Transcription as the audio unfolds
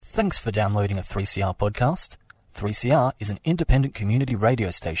Thanks for downloading a 3CR podcast. 3CR is an independent community radio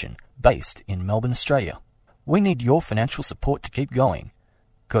station based in Melbourne, Australia. We need your financial support to keep going.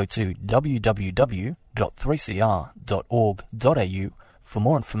 Go to www.3cr.org.au for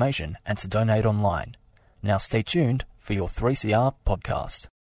more information and to donate online. Now stay tuned for your 3CR podcast.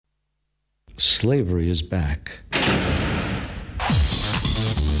 Slavery is back.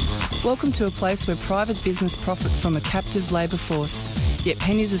 Welcome to a place where private business profit from a captive labour force, yet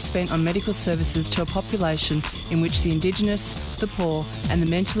pennies are spent on medical services to a population in which the Indigenous, the poor and the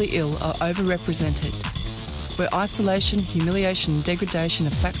mentally ill are overrepresented. Where isolation, humiliation and degradation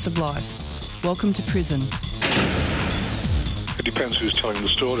are facts of life. Welcome to prison. It depends who's telling the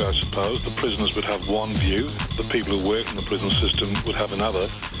story, I suppose. The prisoners would have one view, the people who work in the prison system would have another,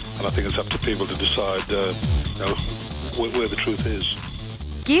 and I think it's up to people to decide where the truth is.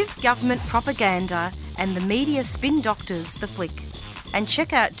 Give government propaganda and the media spin doctors the flick. And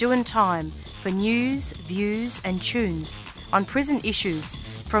check out Doin' Time for news, views and tunes on prison issues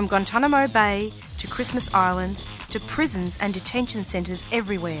from Guantanamo Bay to Christmas Island to prisons and detention centres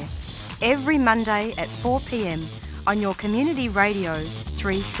everywhere. Every Monday at 4 p.m. on your community radio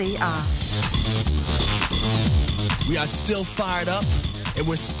 3CR. We are still fired up and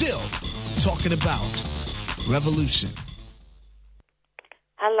we're still talking about revolution.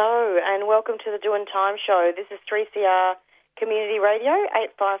 Hello and welcome to the Doin' Time show. This is 3CR Community Radio,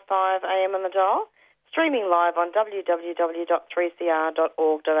 855 AM on the dial, streaming live on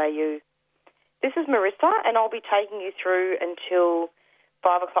www.3cr.org.au. This is Marissa and I'll be taking you through until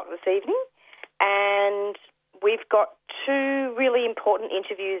 5 o'clock this evening. And we've got two really important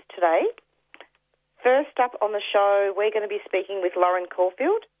interviews today. First up on the show, we're going to be speaking with Lauren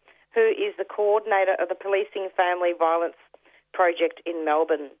Caulfield, who is the coordinator of the Policing Family Violence Project in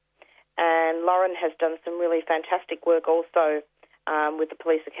Melbourne. And Lauren has done some really fantastic work also with the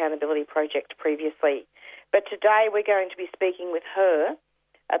Police Accountability Project previously. But today we're going to be speaking with her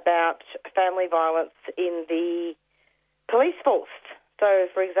about family violence in the police force. So,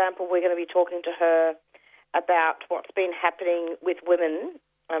 for example, we're going to be talking to her about what's been happening with women,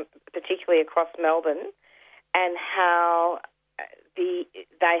 particularly across Melbourne, and how they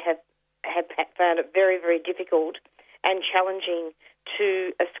have found it very, very difficult and challenging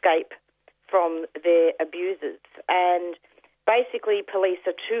to escape from their abusers. And basically police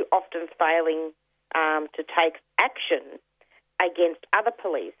are too often failing to take action against other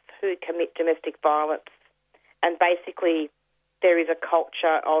police who commit domestic violence. And basically there is a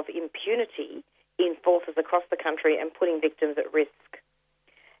culture of impunity in forces across the country and putting victims at risk.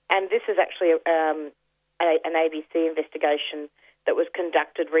 And this is actually an ABC investigation that was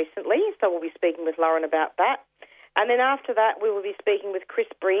conducted recently, so we'll be speaking with Lauren about that. And then after that, we will be speaking with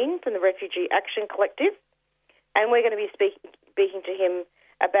Chris Breen from the Refugee Action Collective, and we're going to be speaking to him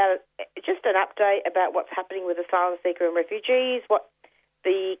about just an update about what's happening with asylum seeker and refugees, what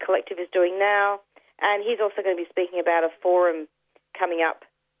the collective is doing now, and he's also going to be speaking about a forum coming up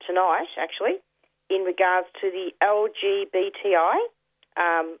tonight, actually, in regards to the LGBTI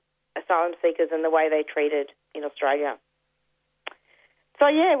asylum seekers and the way they're treated in Australia. So,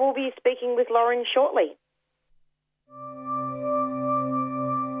 yeah, we'll be speaking with Lauren shortly.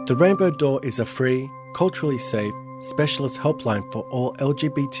 The Rainbow Door is a free, culturally safe, specialist helpline for all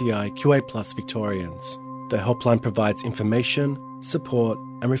LGBTIQA+ Victorians. The helpline provides information, support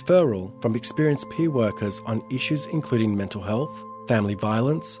and referral from experienced peer workers on issues including mental health, family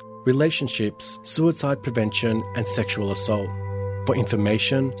violence, relationships, suicide prevention and sexual assault. For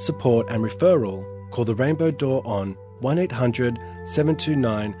information, support and referral, call the Rainbow Door on 1800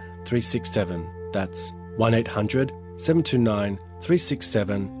 729 367. That's 1800 729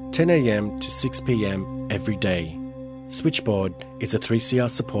 367, 10 a.m. to 6 p.m. every day. Switchboard is a 3CR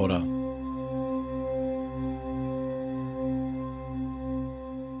supporter.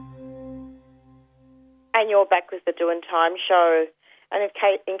 And you're back with the Doin' Time show. And in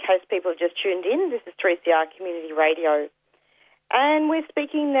case people have just tuned in, this is 3CR Community Radio. And we're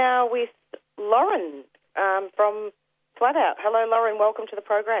speaking now with Lauren from Flatout. Hello, Lauren. Welcome to the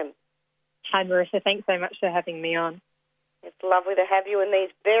program. Hi, Marissa. Thanks so much for having me on. It's lovely to have you in these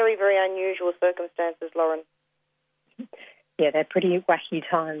very, very unusual circumstances, Lauren. Yeah, they're pretty wacky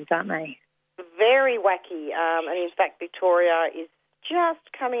times, aren't they? Very wacky. And in fact, Victoria is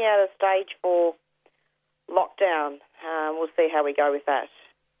just coming out of stage 4 lockdown. We'll see how we go with that.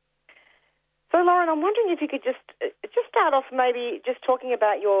 So, Lauren, I'm wondering if you could just start off maybe just talking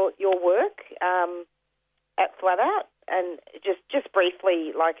about your work at Flatout and just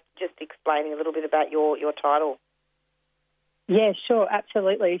briefly, just explaining a little bit about your title. Yeah, sure,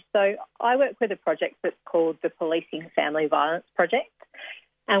 absolutely. So I work with a project that's called the Policing Family Violence Project,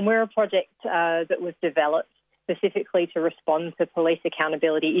 And we're a project that was developed specifically to respond to police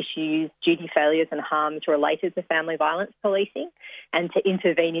accountability issues, duty failures and harms related to family violence policing, and to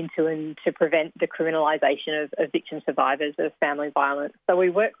intervene into and to prevent the criminalisation of victim survivors of family violence. So we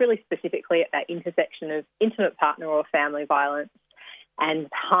work really specifically at that intersection of intimate partner or family violence and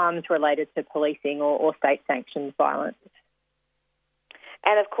harms related to policing or state-sanctioned violence.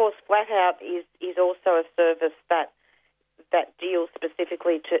 And of course, Flat Out is also a service that deals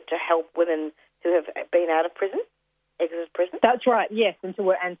specifically to help women who have been out of prison, exited prison. That's right, yes, and to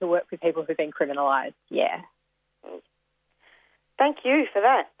work with people who've been criminalised, yeah. Thank you for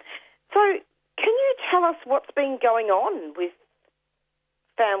that. So, can you tell us what's been going on with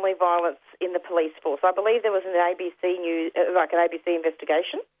family violence in the police force? I believe there was an ABC news, an ABC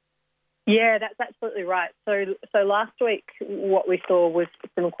investigation. Yeah, that's absolutely right. So last week what we saw was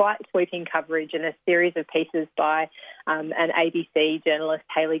some quite sweeping coverage and a series of pieces by an ABC journalist,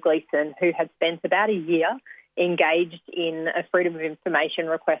 Hayley Gleeson, who had spent about a year engaged in a Freedom of Information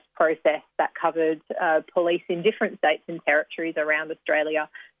request process that covered police in different states and territories around Australia,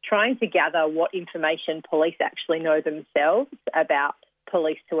 trying to gather what information police actually know themselves about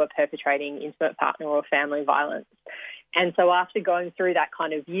police who are perpetrating intimate partner or family violence. And so after going through that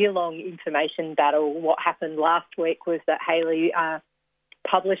kind of year-long information battle, what happened last week was that Hayley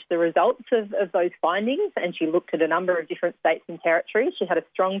published the results of those findings, and she looked at a number of different states and territories. She had a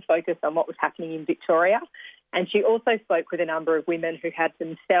strong focus on what was happening in Victoria, and she also spoke with a number of women who had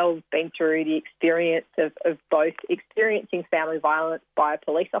themselves been through the experience of both experiencing family violence by a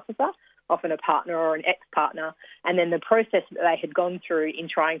police officer, often a partner or an ex-partner, and then the process that they had gone through in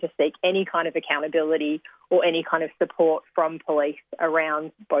trying to seek any kind of accountability or any kind of support from police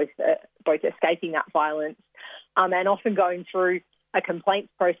around both escaping that violence and often going through a complaints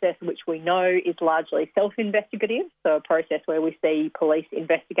process which we know is largely self-investigative, so a process where we see police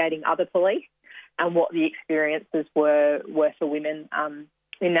investigating other police and what the experiences were for women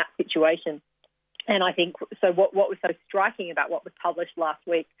in that situation. And I think, so what was so striking about what was published last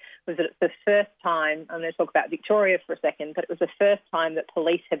week was that it's the first time, I'm going to talk about Victoria for a second, but it was the first time that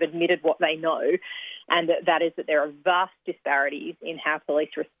police have admitted what they know, and that is that there are vast disparities in how police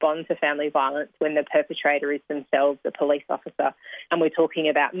respond to family violence when the perpetrator is themselves a police officer. And we're talking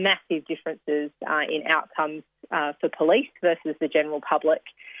about massive differences in outcomes for police versus the general public.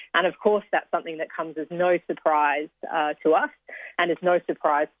 And of course, that's something that comes as no surprise to us and is no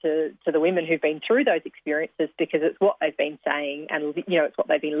surprise to the women who've been through those experiences, because it's what they've been saying and, you know, it's what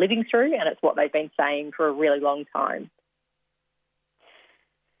they've been living through and it's what they've been saying for a really long time.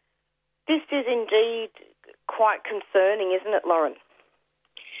 This is indeed quite concerning, isn't it, Lauren?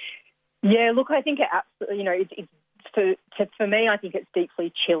 Yeah, look, I think it absolutely, you know, for me, I think it's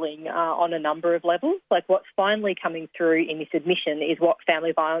deeply chilling on a number of levels. Like, what's finally coming through in this admission is what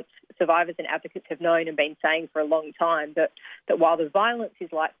family violence survivors and advocates have known and been saying for a long time, that while the violence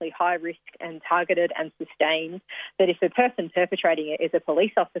is likely high risk and targeted and sustained, that if the person perpetrating it is a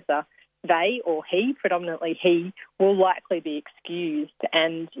police officer, they or he, predominantly he, will likely be excused.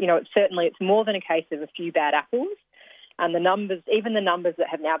 And, you know, it's more than a case of a few bad apples. And the numbers, even the numbers that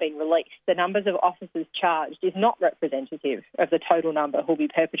have now been released, the numbers of officers charged is not representative of the total number who will be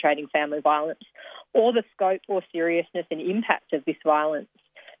perpetrating family violence or the scope or seriousness and impact of this violence.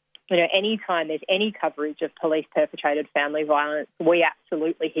 You know, any time there's any coverage of police-perpetrated family violence, we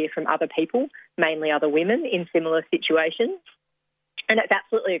absolutely hear from other people, mainly other women, in similar situations. And it's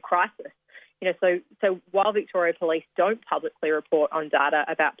absolutely a crisis. You know, so while Victoria Police don't publicly report on data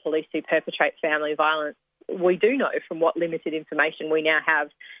about police who perpetrate family violence, we do know from what limited information we now have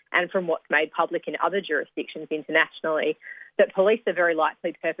and from what's made public in other jurisdictions internationally that police are very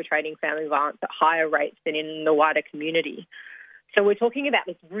likely perpetrating family violence at higher rates than in the wider community. So we're talking about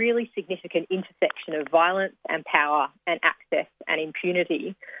this really significant intersection of violence and power and access and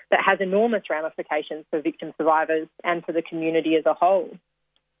impunity that has enormous ramifications for victim survivors and for the community as a whole.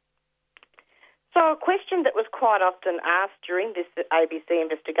 So a question that was quite often asked during this ABC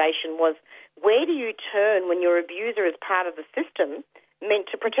investigation was, where do you turn when your abuser is part of the system meant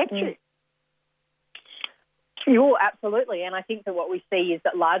to protect you? Oh, absolutely. And I think that what we see is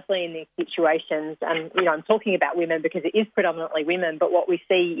that largely in these situations, and, you know, I'm talking about women because it is predominantly women, but what we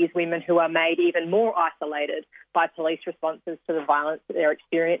see is women who are made even more isolated by police responses to the violence that they're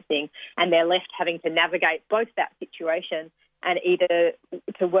experiencing, and they're left having to navigate both that situation and either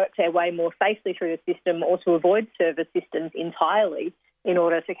to work their way more safely through the system or to avoid service systems entirely in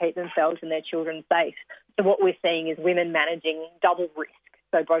order to keep themselves and their children safe. So what we're seeing is women managing double risk,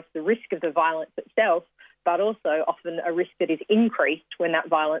 so both the risk of the violence itself, but also often a risk that is increased when that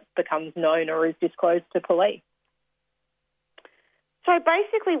violence becomes known or is disclosed to police. So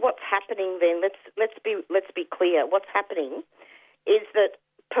basically, what's happening then? Let's be clear. What's happening is that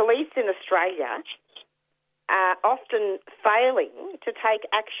police in Australia are often failing to take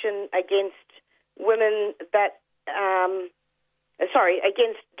action against women that,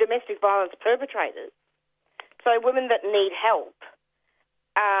 against domestic violence perpetrators. So women that need help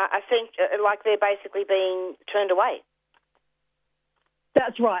they're basically being turned away.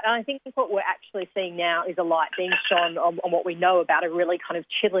 That's right. And I think what we're actually seeing now is a light being shone on what we know about a really kind of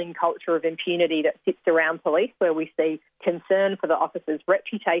chilling culture of impunity that sits around police, where we see concern for the officers'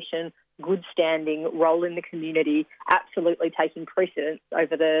 reputation, good standing, role in the community, absolutely taking precedence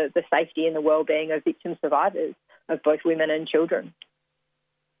over the safety and the well-being of victim survivors of both women and children.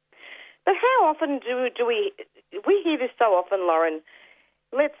 But how often do we hear this so often, Lauren?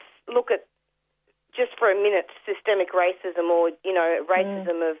 Let's look at, just for a minute, systemic racism or,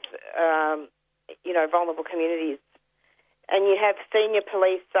 racism of, vulnerable communities. And you have senior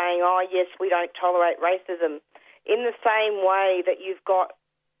police saying, oh, yes, we don't tolerate racism, in the same way that you've got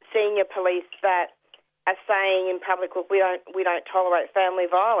senior police that are saying in public, look, we don't tolerate family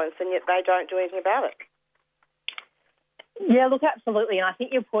violence, and yet they don't do anything about it. Yeah, look, absolutely. And I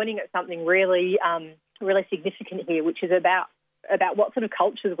think you're pointing at something really, really significant here, which is about what sort of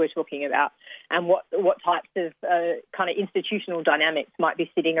cultures we're talking about and what types of kind of institutional dynamics might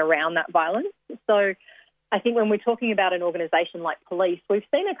be sitting around that violence. So I think when we're talking about an organisation like police, we've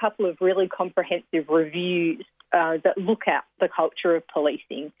seen a couple of really comprehensive reviews that look at the culture of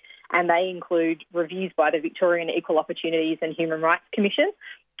policing, and they include reviews by the Victorian Equal Opportunities and Human Rights Commission.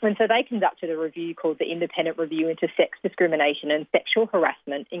 And so they conducted a review called the Independent Review into Sex Discrimination and Sexual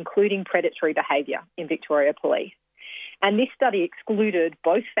Harassment, including predatory behaviour in Victoria Police. And this study excluded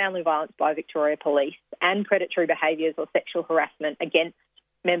both family violence by Victoria Police and predatory behaviours or sexual harassment against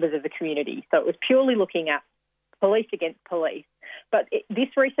members of the community. So it was purely looking at police against police. But this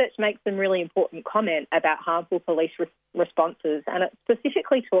research makes some really important comment about harmful police responses, and it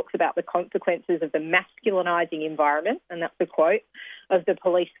specifically talks about the consequences of the masculinising environment, and that's a quote, of the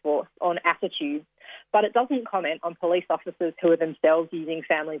police force on attitudes. But it doesn't comment on police officers who are themselves using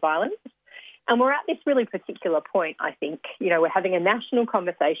family violence. And we're at this really particular point, I think. We're having a national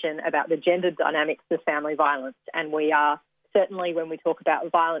conversation about the gender dynamics of family violence, and we are certainly, when we talk about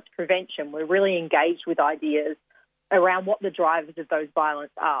violence prevention, we're really engaged with ideas around what the drivers of those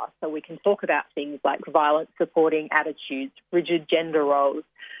violence are. So we can talk about things like violence supporting attitudes, rigid gender roles,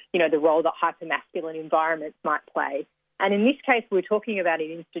 the role that hypermasculine environments might play. And in this case, we're talking about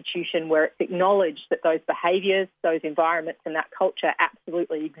an institution where it's acknowledged that those behaviours, those environments and that culture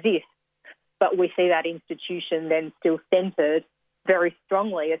absolutely exist. But we see that institution then still centred very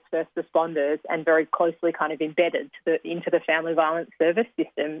strongly as first responders and very closely kind of embedded into the family violence service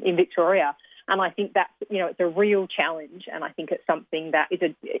system in Victoria. And I think that's, it's a real challenge, and I think it's something that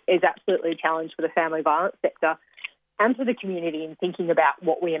is absolutely a challenge for the family violence sector and for the community in thinking about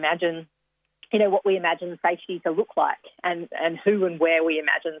what we imagine safety to look like and who and where we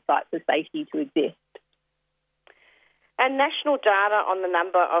imagine sites of safety to exist. And national data on the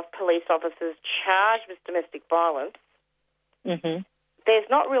number of police officers charged with domestic violence, there's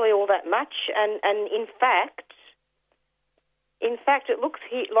not really all that much. And in fact, it looks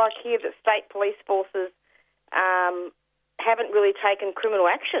like that state police forces haven't really taken criminal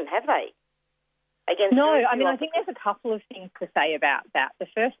action, have they? I think there's a couple of things to say about that. The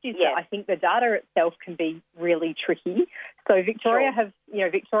first is that I think the data itself can be really tricky. So Victoria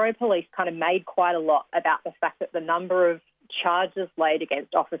Police kind of made quite a lot about the fact that the number of charges laid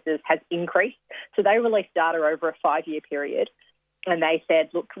against officers has increased. So they released data over a 5-year period, and they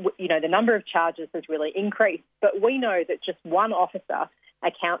said, look, the number of charges has really increased, but we know that just one officer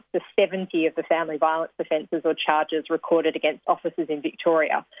accounts for 70 of the family violence offences or charges recorded against officers in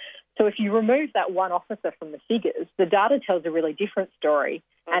Victoria. So if you remove that one officer from the figures, the data tells a really different story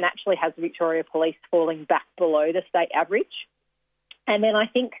and actually has Victoria Police falling back below the state average. And then I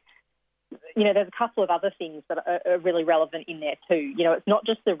think, there's a couple of other things that are really relevant in there too. It's not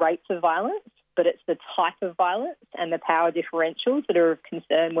just the rates of violence, but it's the type of violence and the power differentials that are of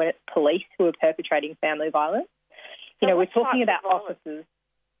concern when it's police who are perpetrating family violence. We're talking about officers.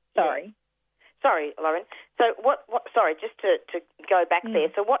 Sorry. Sorry, Lauren. So just to go back there,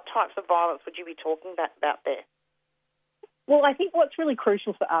 so what types of violence would you be talking about there? Well, I think what's really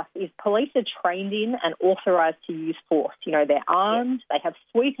crucial for us is police are trained in and authorised to use force. They're armed, they have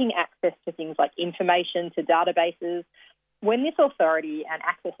sweeping access to things like information, to databases. When this authority and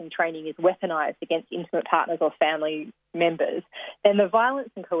access and training is weaponised against intimate partners or family members, then the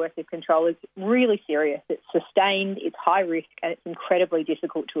violence and coercive control is really serious. It's sustained, it's high risk, and it's incredibly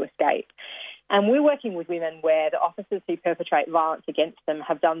difficult to escape. And we're working with women where the officers who perpetrate violence against them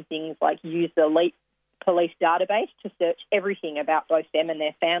have done things like use the Elite Police database to search everything about both them and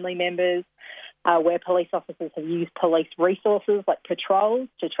their family members, where police officers have used police resources like patrols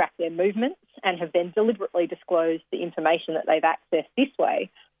to track their movements and have then deliberately disclosed the information that they've accessed this way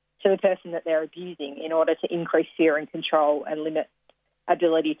to the person that they're abusing in order to increase fear and control and limit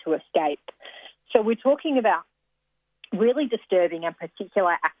ability to escape. So we're talking about really disturbing and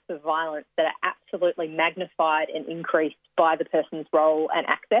particular acts of violence that are absolutely magnified and increased by the person's role and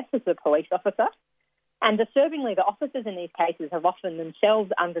access as a police officer. And disturbingly, the officers in these cases have often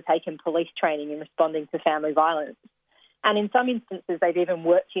themselves undertaken police training in responding to family violence. And in some instances, they've even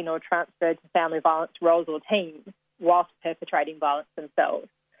worked in or transferred to family violence roles or teams whilst perpetrating violence themselves.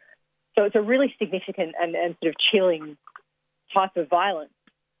 So it's a really significant and sort of chilling type of violence.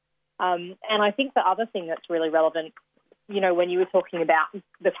 And I think the other thing that's really relevant, you know, when you were talking about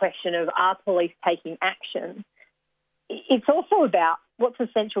the question of are police taking action, it's also about what's the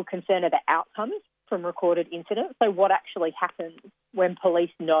central concern of the outcomes from recorded incidents. So what actually happens when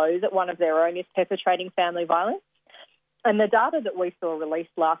police know that one of their own is perpetrating family violence. And the data that we saw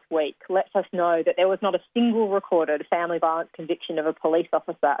released last week lets us know that there was not a single recorded family violence conviction of a police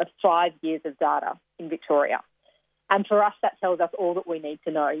officer of 5 years of data in Victoria. And for us, that tells us all that we need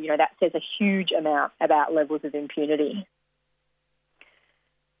to know. You know, that says a huge amount about levels of impunity.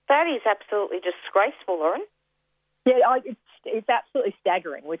 That is absolutely disgraceful, Lauren. Yeah, it's absolutely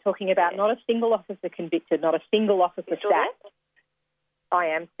staggering. We're talking about not a single officer convicted, not a single officer sacked. I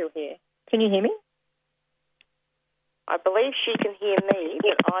am still here. Can you hear me? I believe she can hear me,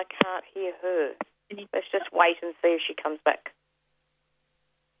 but I can't hear her. Let's just wait and see if she comes back.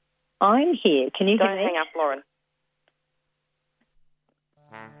 I'm here. Can you hear me? Don't hang up, Lauren.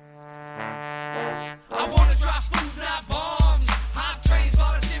 I want to drop food, not bombs. Hot trains,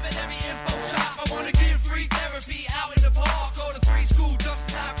 volunteer at every info shop. I want to give free therapy out in the park. Go to 3 school, jump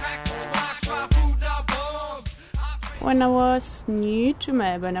time, practice, rock, drop food, not bombs. When I was new to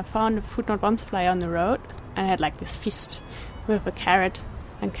Melbourne, I found a Food Not Bombs flyer on the road, and I had like this fist with a carrot,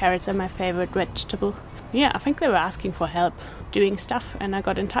 and carrots are my favourite vegetable. Yeah, I think they were asking for help doing stuff, and I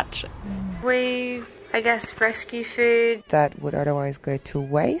got in touch. We, I guess, rescue food that would otherwise go to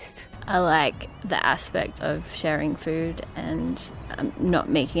waste. I like the aspect of sharing food and not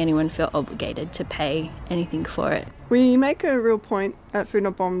making anyone feel obligated to pay anything for it. We make a real point at Food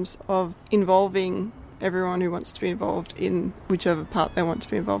Not Bombs of involving everyone who wants to be involved in whichever part they want to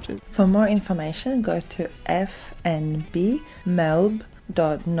be involved in. For more information, go to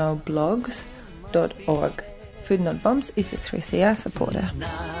fnbmelb.noblogs.org. Food Not Bombs is a 3CR supporter.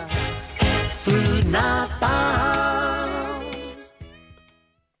 Food Not Bombs.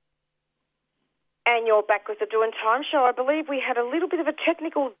 And you're back with the Doing Time Show. I believe we had a little bit of a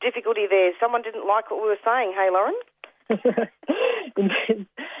technical difficulty there. Someone didn't like what we were saying. Hey, Lauren? It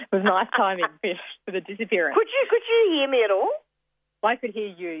was nice timing for the disappearance. Could you hear me at all? I could hear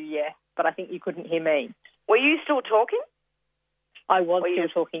you, yeah, but I think you couldn't hear me. Were you still talking? I was still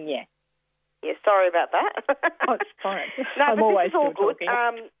talking, yeah. Yeah, sorry about that. Oh, it's fine. No, I'm but always this is all still good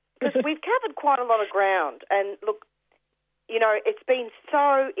talking. because we've covered quite a lot of ground. And look, you know, it's been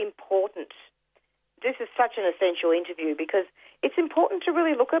so important. This is such an essential interview because it's important to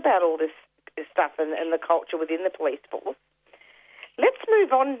really look about all this stuff and the culture within the police force. Let's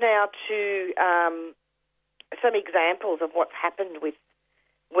move on now to some examples of what's happened with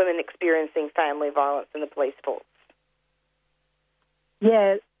women experiencing family violence in the police force.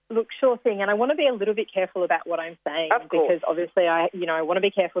 Yeah, look, sure thing. And I want to be a little bit careful about what I'm saying because obviously I want to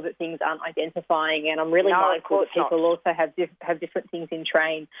be careful that things aren't identifying, and I'm really mindful that people also have different things in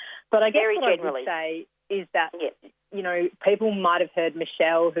train. But I guess what I would say is that, you know, people might have heard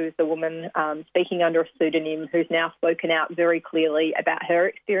Michelle, who's the woman speaking under a pseudonym, who's now spoken out very clearly about her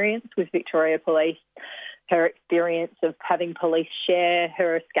experience with Victoria Police, her experience of having police share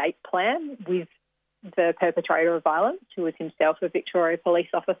her escape plan with the perpetrator of violence, who was himself a Victoria Police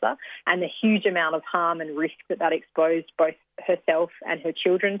officer, and the huge amount of harm and risk that exposed both herself and her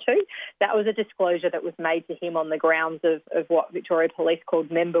children to. That was a disclosure that was made to him on the grounds of what Victoria Police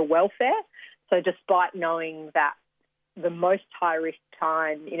called member welfare. So despite knowing that the most high-risk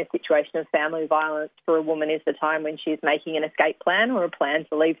time in a situation of family violence for a woman is the time when she's making an escape plan or a plan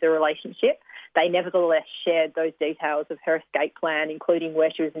to leave the relationship, they nevertheless shared those details of her escape plan, including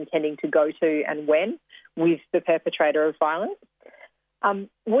where she was intending to go to and when, with the perpetrator of violence.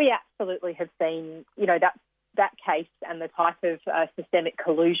 We absolutely have seen, you know, that case and the type of systemic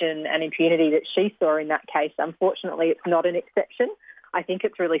collusion and impunity that she saw in that case. Unfortunately, it's not an exception. I think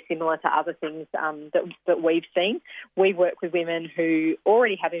it's really similar to other things that we've seen. We work with women who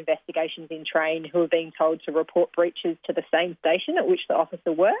already have investigations in train who are being told to report breaches to the same station at which the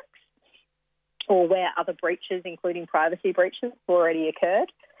officer works, or where other breaches, including privacy breaches, have already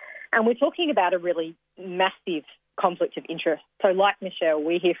occurred. And we're talking about a really massive conflict of interest. So like Michelle,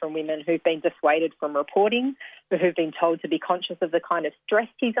 we hear from women who've been dissuaded from reporting, who've been told to be conscious of the kind of stress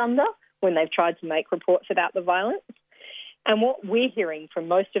he's under when they've tried to make reports about the violence. And what we're hearing from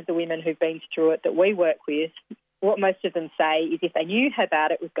most of the women who've been through it that we work with, what most of them say is if they knew how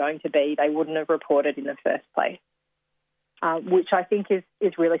bad it was going to be, they wouldn't have reported in the first place, which I think is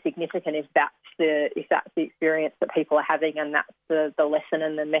really significant if that's the experience that people are having, and that's the lesson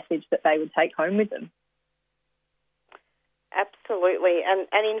and the message that they would take home with them. Absolutely.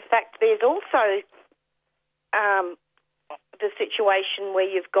 And in fact, there's also the situation where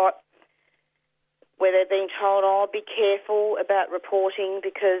you've got where they're being told, oh, be careful about reporting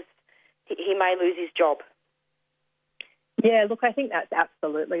because he may lose his job. Yeah, look, I think that's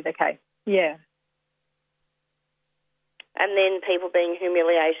absolutely the case. Yeah. And then people being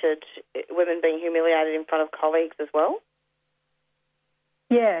humiliated, women being humiliated in front of colleagues as well?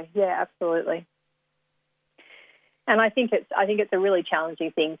 Yeah, absolutely. And I think it's a really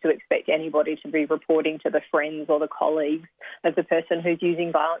challenging thing to expect anybody to be reporting to the friends or the colleagues of the person who's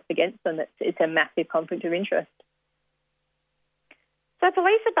using violence against them. It's a massive conflict of interest. So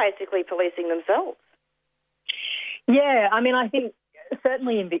police are basically policing themselves. Yeah, I mean, I think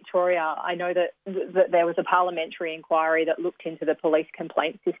certainly in Victoria, I know that there was a parliamentary inquiry that looked into the police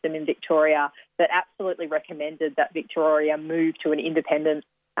complaint system in Victoria that absolutely recommended that Victoria move to an independent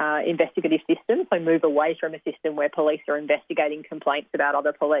investigative system, so move away from a system where police are investigating complaints about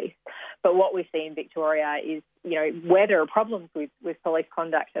other police. But what we see in Victoria is, where there are problems with police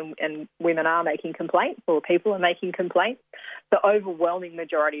conduct and women are making complaints or people are making complaints, the overwhelming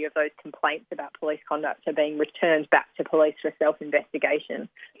majority of those complaints about police conduct are being returned back to police for self-investigation.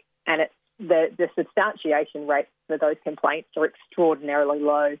 And it's the substantiation rates for those complaints are extraordinarily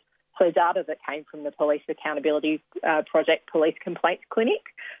low. So data that came from the Police Accountability Project Police Complaints Clinic.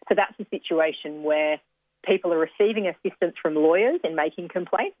 So that's a situation where people are receiving assistance from lawyers in making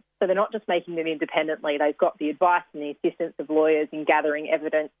complaints. So they're not just making them independently. They've got the advice and the assistance of lawyers in gathering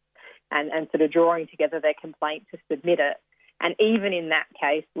evidence and sort of drawing together their complaint to submit it. And even in that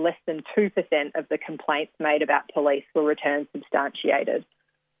case, less than 2% of the complaints made about police were returned substantiated.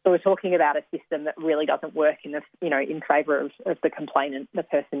 So we're talking about a system that really doesn't work in favour of the complainant, the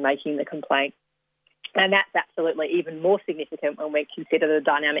person making the complaint. And that's absolutely even more significant when we consider the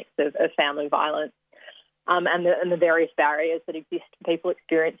dynamics of family violence and the various barriers that exist for people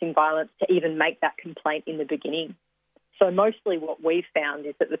experiencing violence to even make that complaint in the beginning. So mostly what we've found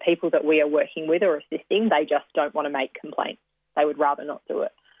is that the people that we are working with or assisting, they just don't want to make complaints. They would rather not do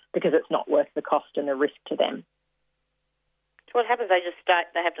it because it's not worth the cost and the risk to them. What happens? They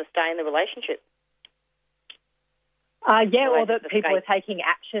have to stay in the relationship. Or that people are taking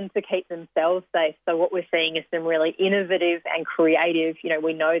action to keep themselves safe. So what we're seeing is some really innovative and creative.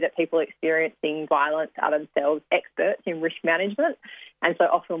 We know that people experiencing violence are themselves experts in risk management, and so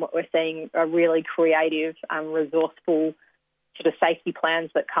often what we're seeing are really creative, resourceful sort of safety plans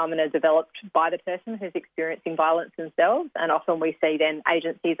that come and are developed by the person who's experiencing violence themselves. And often we see then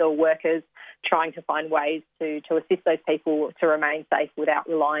agencies or workers trying to find ways to assist those people to remain safe without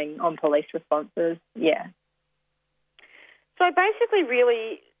relying on police responses. Yeah. So basically,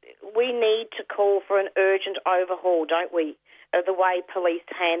 really, we need to call for an urgent overhaul, don't we, of the way police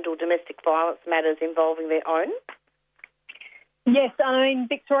handle domestic violence matters involving their own? Yes, I mean,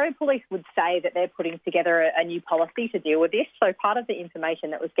 Victoria Police would say that they're putting together a new policy to deal with this. So part of the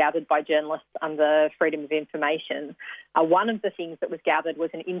information that was gathered by journalists under Freedom of Information, one of the things that was gathered was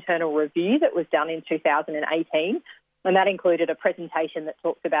an internal review that was done in 2018, and that included a presentation that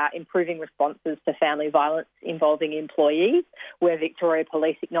talks about improving responses to family violence involving employees, where Victoria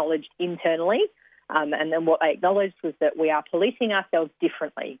Police acknowledged internally. And then what they acknowledged was that we are policing ourselves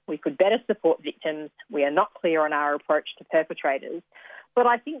differently. We could better support victims. We are not clear on our approach to perpetrators. But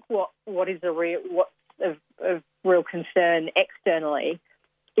I think what's of real concern externally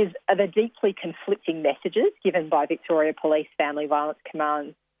are the deeply conflicting messages given by Victoria Police Family Violence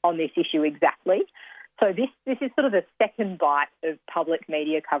Command on this issue exactly. So this is sort of the second bite of public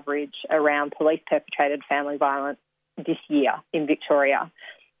media coverage around police-perpetrated family violence this year in Victoria.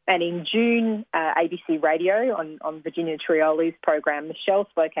 And in June, ABC Radio on Virginia Trioli's program, Michelle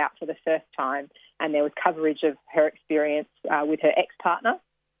spoke out for the first time, and there was coverage of her experience with her ex-partner.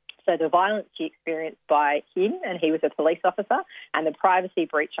 So the violence she experienced by him, and he was a police officer, and the privacy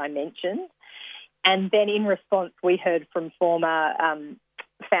breach I mentioned. And then in response, we heard from former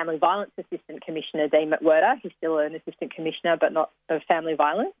Family Violence Assistant Commissioner Dean McWhirter. He's still an Assistant Commissioner, but not of family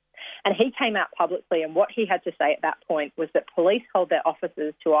violence. And he came out publicly, and what he had to say at that point was that police hold their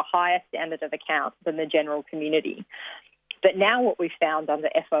officers to a higher standard of account than the general community. But now what we've found under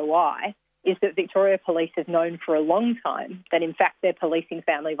FOI is that Victoria Police has known for a long time that, in fact, they're policing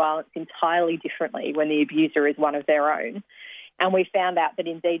family violence entirely differently when the abuser is one of their own. And we found out that,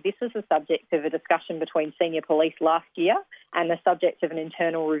 indeed, this was the subject of a discussion between senior police last year and the subject of an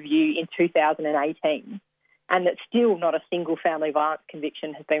internal review in 2018, and that still not a single family violence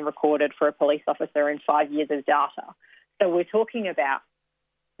conviction has been recorded for a police officer in 5 years of data. So we're talking about,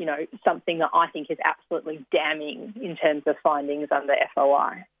 you know, something that I think is absolutely damning in terms of findings under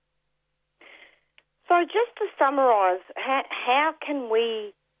FOI. So just to summarise, how can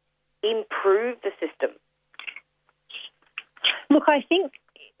we improve the system? Look, I think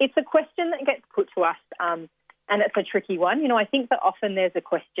it's a question that gets put to us, and it's a tricky one. You know, I think that often there's a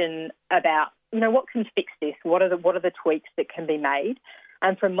question about, you know, what can fix this? What are the tweaks that can be made?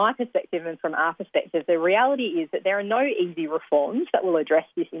 And from my perspective and from our perspective, the reality is that there are no easy reforms that will address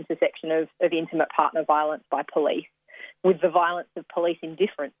this intersection of intimate partner violence by police with the violence of police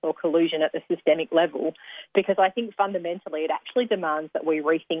indifference or collusion at the systemic level, because I think fundamentally it actually demands that we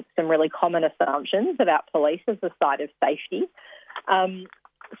rethink some really common assumptions about police as a site of safety.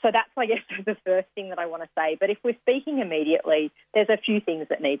 So that's, I guess, the first thing that I want to say. But if we're speaking immediately, there's a few things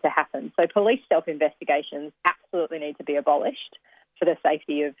that need to happen. So police self-investigations absolutely need to be abolished for the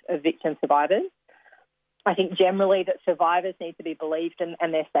safety of victim survivors. I think generally that survivors need to be believed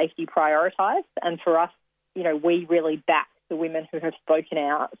and their safety prioritised. And for us, you know, we really back the women who have spoken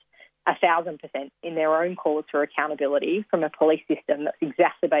out 1,000% in their own calls for accountability from a police system that's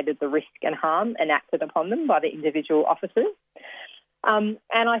exacerbated the risk and harm enacted upon them by the individual officers. And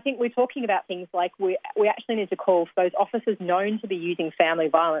I think we're talking about things like we actually need to call for those officers known to be using family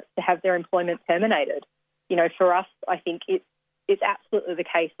violence to have their employment terminated. You know, for us, I think it's absolutely the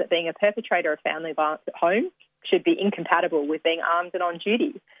case that being a perpetrator of family violence at home should be incompatible with being armed and on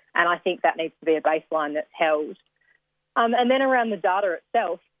duty. And I think that needs to be a baseline that's held. And then around the data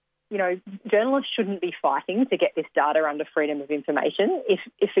itself, you know, journalists shouldn't be fighting to get this data under freedom of information.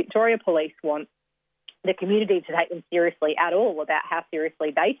 If Victoria Police want the community to take them seriously at all about how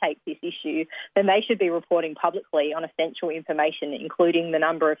seriously they take this issue, then they should be reporting publicly on essential information, including the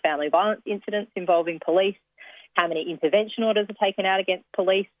number of family violence incidents involving police, how many intervention orders are taken out against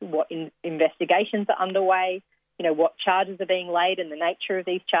police, what investigations are underway, you know, what charges are being laid and the nature of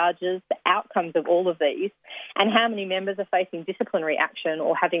these charges, the outcomes of all of these, and how many members are facing disciplinary action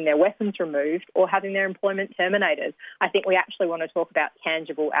or having their weapons removed or having their employment terminated. I think we actually want to talk about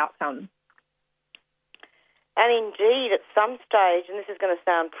tangible outcomes. And indeed, at some stage, and this is going to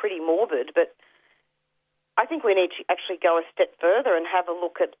sound pretty morbid, but I think we need to actually go a step further and have a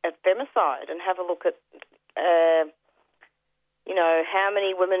look at femicide and have a look at, you know, how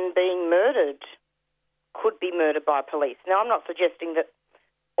many women being murdered could be murdered by police. Now, I'm not suggesting that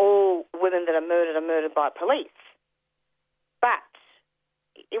all women that are murdered by police, but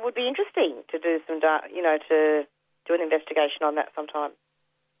it would be interesting to do some, you know, to do an investigation on that sometime.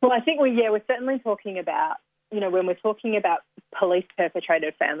 Well, I think we're certainly talking about, you know, when we're talking about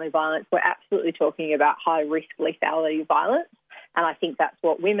police-perpetrated family violence, we're absolutely talking about high-risk lethality violence. And I think that's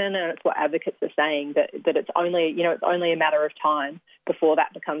what women and it's what advocates are saying, that it's only, you know, it's only a matter of time before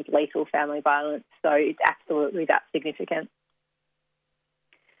that becomes lethal family violence. So it's absolutely that significant.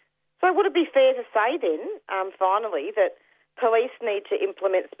 So would it be fair to say then, finally, that police need to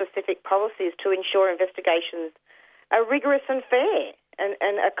implement specific policies to ensure investigations are rigorous and fair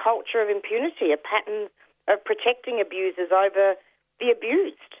and a culture of impunity, a pattern of protecting abusers over the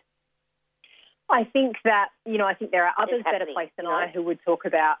abused? I think that, you know, I think there are others better placed than I who would talk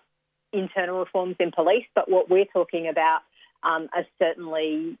about internal reforms in police, but what we're talking about are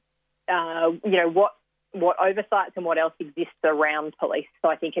certainly, you know, what oversights and what else exists around police. So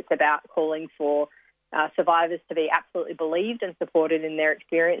I think it's about calling for survivors to be absolutely believed and supported in their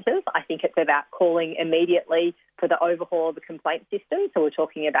experiences. I think it's about calling immediately for the overhaul of the complaint system. So we're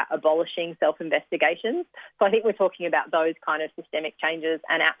talking about abolishing self-investigations. So I think we're talking about those kind of systemic changes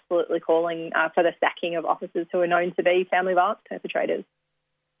and absolutely calling for the sacking of officers who are known to be family violence perpetrators.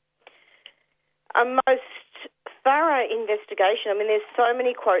 A most thorough investigation. I mean, there's so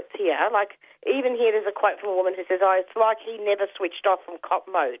many quotes here. Like, even here there's a quote from a woman who says, "Oh, it's like he never switched off from cop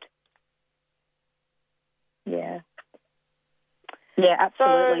mode." Yeah. Yeah,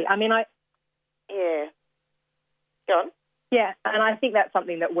 absolutely. So, I mean, yeah. Go on. Yeah, and I think that's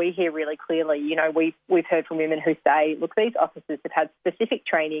something that we hear really clearly. You know, we've heard from women who say, look, these officers have had specific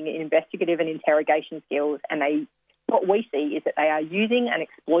training in investigative and interrogation skills, and what we see is that they are using and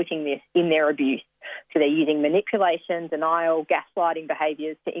exploiting this in their abuse. So they're using manipulation, denial, gaslighting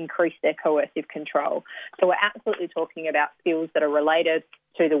behaviours to increase their coercive control. So we're absolutely talking about skills that are related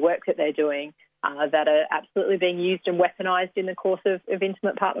to the work that they're doing, that are absolutely being used and weaponised in the course of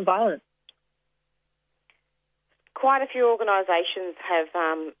intimate partner violence. Quite a few organisations have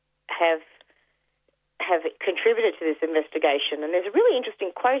contributed to this investigation, and there's a really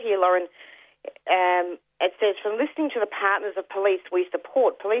interesting quote here, Lauren. It says, from listening to the partners of police we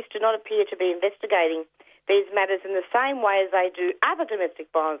support, police do not appear to be investigating these matters in the same way as they do other domestic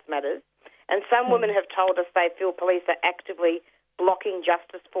violence matters, and some women have told us they feel police are actively blocking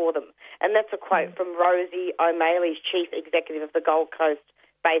justice for them. And that's a quote from Rosie O'Malley, Chief Executive of the Gold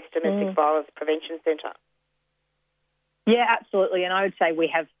Coast-based Domestic Violence Prevention Centre. Yeah, absolutely. And I would say we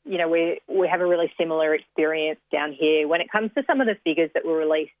have a really similar experience down here. When it comes to some of the figures that were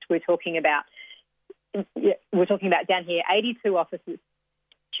released, we're talking about down here 82 officers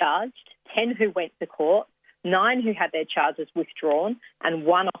charged, 10 who went to court, 9 who had their charges withdrawn, and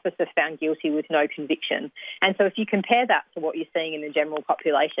 1 officer found guilty with no conviction. And so if you compare that to what you're seeing in the general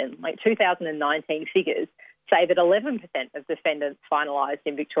population, like 2019 figures say that 11% of defendants finalised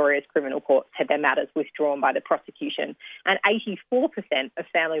in Victoria's criminal courts had their matters withdrawn by the prosecution, and 84% of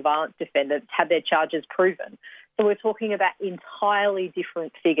family violence defendants had their charges proven. So we're talking about entirely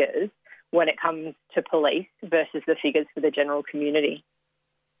different figures when it comes to police versus the figures for the general community.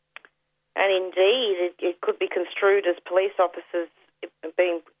 And indeed, it could be construed as police officers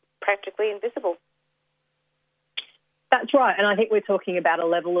being practically invisible. That's right, and I think we're talking about a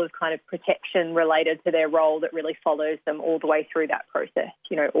level of kind of protection related to their role that really follows them all the way through that process,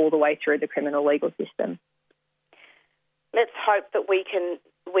 you know, all the way through the criminal legal system. Let's hope that we can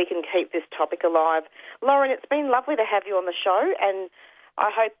keep this topic alive. Lauren, it's been lovely to have you on the show, and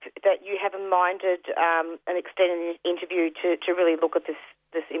I hope that you have a minded an extended interview to really look at this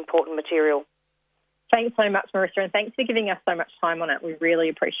important material. Thanks so much, Marissa, and thanks for giving us so much time on it. We really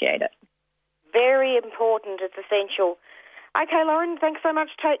appreciate it. Very important. It's essential. Okay, Lauren, thanks so much.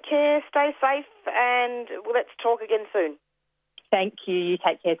 Take care. Stay safe, and let's talk again soon. Thank you. You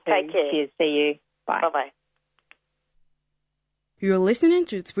take care too. Take care. Cheers. See you. Bye. Bye-bye. You're listening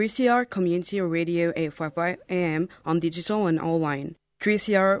to 3CR Community Radio 855 AM on digital and online.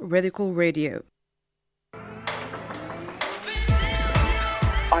 3CR Radical Radio.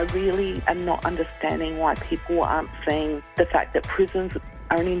 I really am not understanding why people aren't seeing the fact that prisons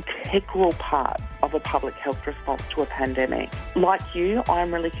are an integral part of a public health response to a pandemic. Like you,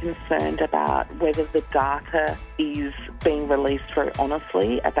 I'm really concerned about whether the data is being released very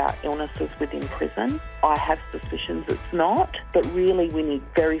honestly about illnesses within prison. I have suspicions it's not, but really we need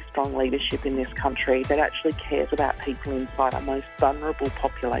very strong leadership in this country that actually cares about people inside our most vulnerable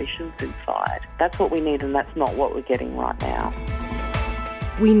populations inside. That's what we need, and that's not what we're getting right now.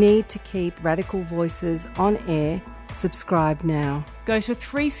 We need to keep Radical Voices on air. Subscribe now. Go to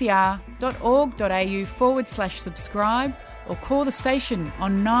 3cr.org.au/subscribe or call the station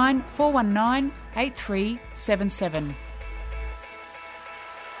on 9419 8377.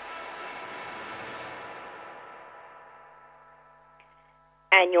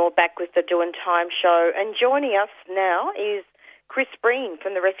 And you're back with the Doing Time show. And joining us now is Chris Breen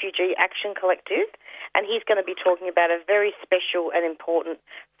from the Refugee Action Collective, and he's going to be talking about a very special and important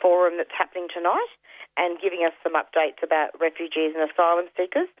forum that's happening tonight and giving us some updates about refugees and asylum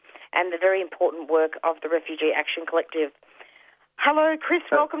seekers and the very important work of the Refugee Action Collective. Hello, Chris.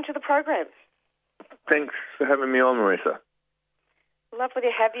 Welcome to the program. Thanks for having me on, Marissa. Lovely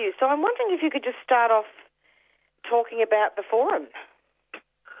to have you. So I'm wondering if you could just start off talking about the forum.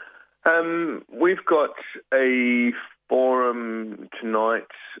 We've got a forum tonight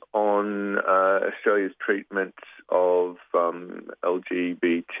on Australia's treatment of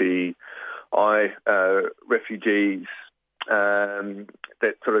LGBTI refugees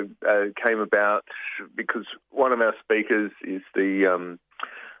that sort of came about because one of our speakers is the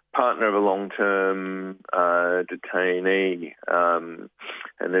partner of a long-term detainee, and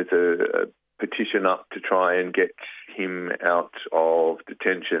there's a petition up to try and get him out of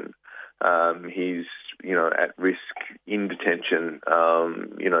detention. He's, at risk in detention,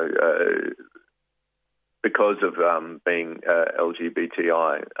 because of being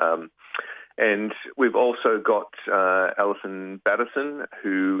LGBTI. And we've also got Alison Batterson,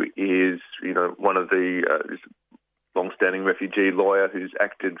 who is, one of the long-standing refugee lawyer who's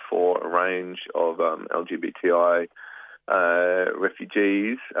acted for a range of LGBTI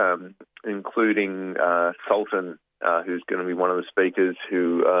refugees, including Sultan who's going to be one of the speakers,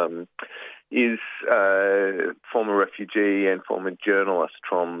 who is a former refugee and former journalist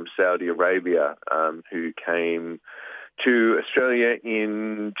from Saudi Arabia, who came to Australia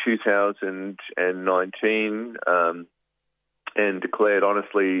in 2019 and declared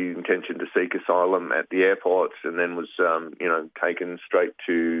honestly intention to seek asylum at the airports, and then was, taken straight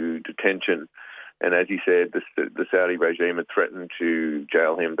to detention. And as he said, the Saudi regime had threatened to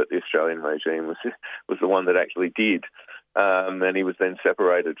jail him, but the Australian regime was the one that actually did. And he was then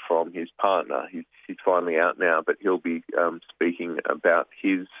separated from his partner. He's finally out now, but he'll be speaking about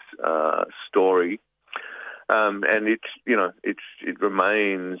his story. And it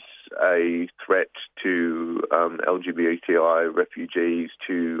remains a threat to LGBTI refugees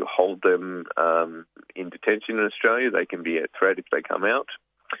to hold them in detention in Australia. They can be a threat if they come out.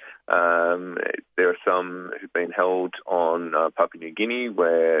 There are some who've been held on Papua New Guinea,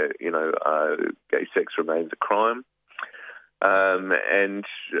 where gay sex remains a crime.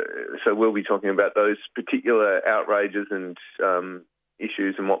 So we'll be talking about those particular outrages and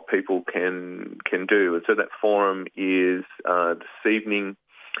issues and what people can do. And so that forum is this evening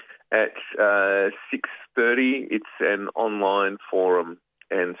at 6:30. It's an online forum.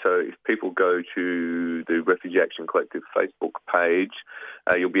 And so if people go to the Refugee Action Collective Facebook page,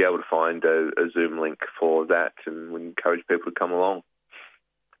 you'll be able to find a Zoom link for that, and we encourage people to come along.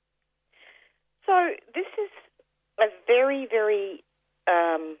 So this is a very, very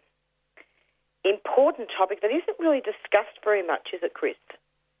important topic that isn't really discussed very much, is it, Chris?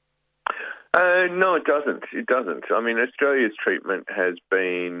 No, it doesn't. It doesn't. I mean, Australia's treatment has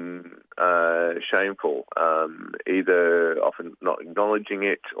been shameful, either often not acknowledging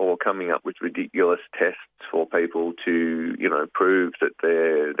it or coming up with ridiculous tests for people to, prove that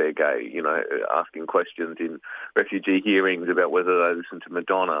they're gay, asking questions in refugee hearings about whether they listen to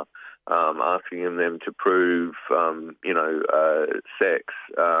Madonna, asking them to prove, sex.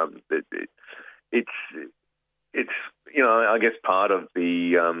 It's I guess part of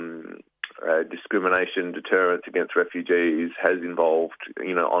the discrimination deterrence against refugees has involved,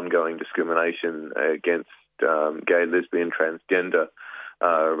 ongoing discrimination against gay, lesbian, transgender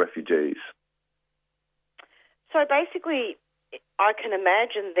refugees. So basically, I can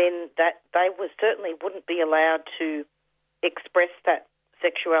imagine then that they certainly wouldn't be allowed to express that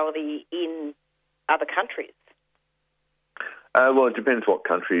sexuality in other countries. Well, it depends what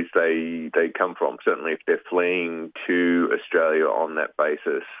countries they come from. Certainly if they're fleeing to Australia on that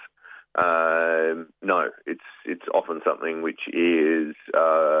basis, no, it's often something which is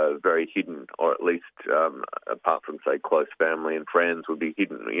very hidden, or at least apart from, say, close family and friends, would be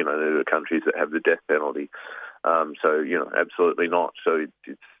hidden. There are countries that have the death penalty. So, absolutely not. So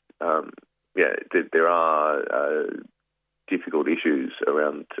there are difficult issues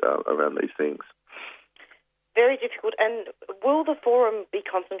around these things. Very difficult. And will the forum be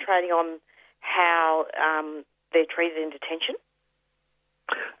concentrating on how they're treated in detention?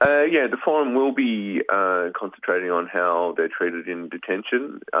 The forum will be concentrating on how they're treated in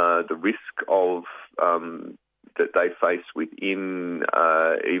detention, the risk of that they face within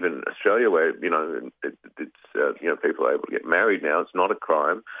even Australia, where it's people are able to get married now. It's not a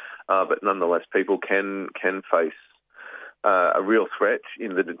crime, but nonetheless, people can face a real threat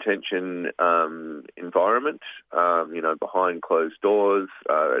in the detention environment, behind closed doors,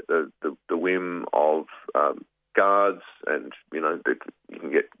 at the whim of guards, and, you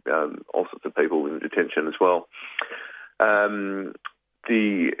can get all sorts of people in detention as well.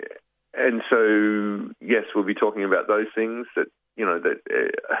 And so, yes, we'll be talking about those things that,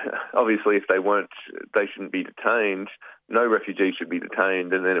 obviously if they shouldn't be detained. No refugee should be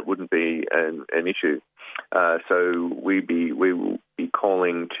detained, and then it wouldn't be an issue. So we will be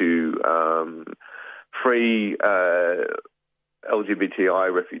calling to free LGBTI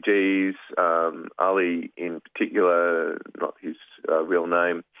refugees, Ali in particular, not his real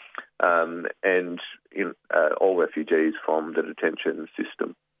name, and all refugees from the detention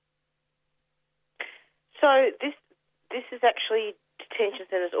system. So this is actually detention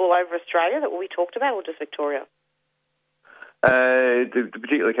centres all over Australia that we talked about, or just Victoria? The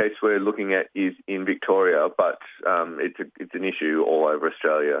particular case we're looking at is in Victoria, but it's an issue all over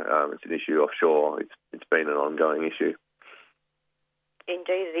Australia. It's an issue offshore. It's been an ongoing issue.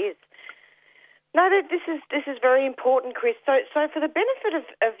 Indeed, it is. No, this is very important, Chris. So for the benefit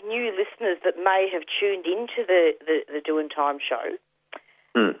of new listeners that may have tuned into the Doing Time show,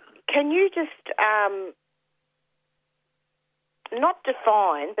 can you just not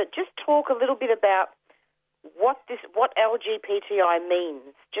define, but just talk a little bit about what LGBTI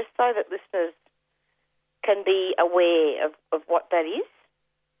means, just so that listeners can be aware of what that is?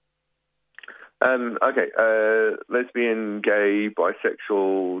 Lesbian, gay,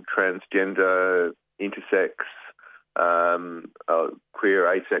 bisexual, transgender, intersex, queer,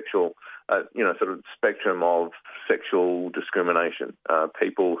 asexual, sort of spectrum of sexual discrimination.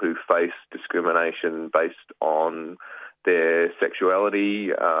 People who face discrimination based on their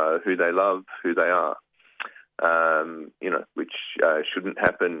sexuality, who they love, who they are, which shouldn't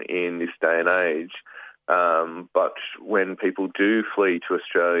happen in this day and age. But when people do flee to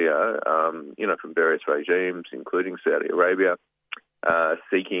Australia, from various regimes, including Saudi Arabia,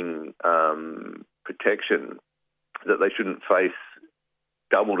 seeking protection, that they shouldn't face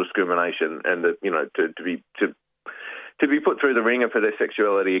double discrimination, and that to be put through the ringer for their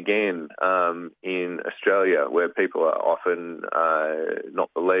sexuality again in Australia, where people are often not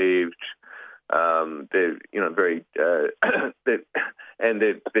believed. They're very they're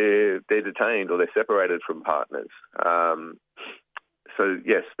detained or they're separated from partners. So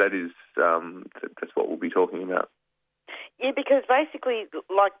yes, that is that's what we'll be talking about. Yeah, because basically,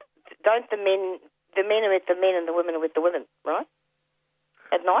 don't the men are with the men and the women are with the women, right?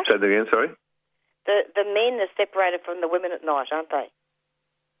 At night. Say that again. Sorry. The men are separated from the women at night, aren't they?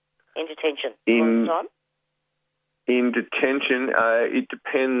 In detention all the time. In detention, it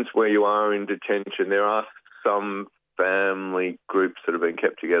depends where you are in detention. There are some family groups that have been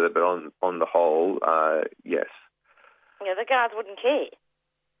kept together, but on the whole, yes. Yeah, the guards wouldn't care.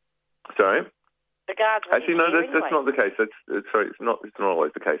 Sorry? The guards wouldn't Actually, no, care that's not the case. It's not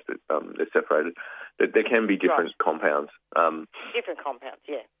always the case that they're separated. There can be different compounds. Different compounds,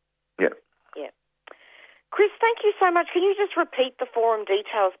 yeah. Yeah. Yeah. Chris, thank you so much. Can you just repeat the forum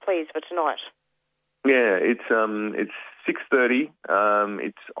details, please, for tonight? Yeah, it's 6:30.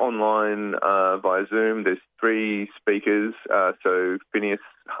 It's online via Zoom. There's 3 speakers. So Phineas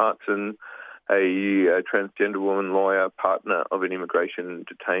Hartson, a transgender woman lawyer, partner of an immigration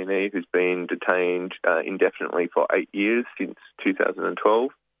detainee who's been detained indefinitely for 8 years since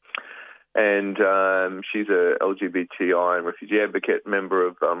 2012. And she's a LGBTI and refugee advocate, member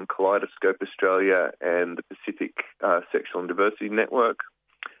of Kaleidoscope Australia and the Pacific Sexual and Diversity Network.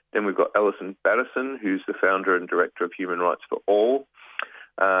 Then we've got Alison Batterson, who's the founder and director of Human Rights for All.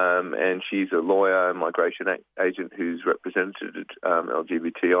 And she's a lawyer and migration agent who's represented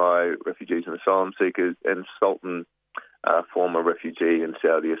LGBTI, refugees and asylum seekers, and Sultan, former refugee and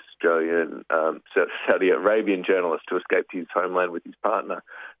Saudi Arabian journalist who escaped his homeland with his partner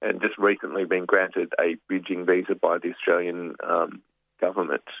and just recently been granted a bridging visa by the Australian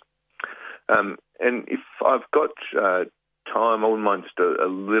government. And if I've got time, I wouldn't mind just a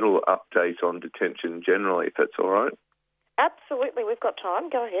little update on detention generally, if that's all right. Absolutely, we've got time.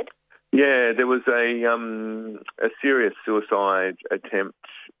 Go ahead. Yeah, there was a serious suicide attempt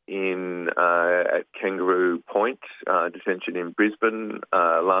at Kangaroo Point detention in Brisbane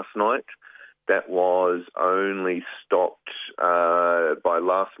last night. That was only stopped by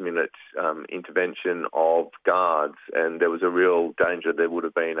last-minute intervention of guards, and there was a real danger there would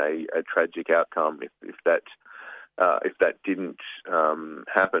have been a tragic outcome if that didn't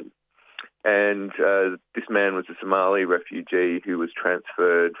happen. And this man was a Somali refugee who was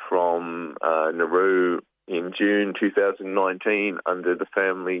transferred from Nauru in June 2019 under the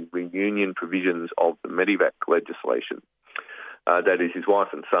family reunion provisions of the Medevac legislation. That is, his wife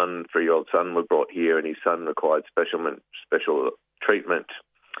and son, 3-year-old son, were brought here, and his son required special treatment,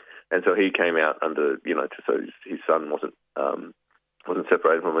 and so he came out under, so his son wasn't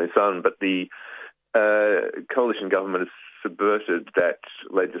separated from his son. But the coalition government has subverted that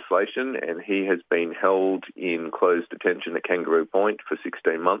legislation, and he has been held in closed detention at Kangaroo Point for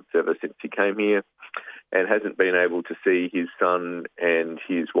 16 months ever since he came here, and hasn't been able to see his son and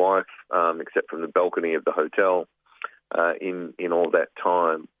his wife, except from the balcony of the hotel, in all that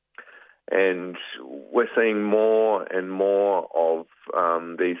time. And we're seeing more and more of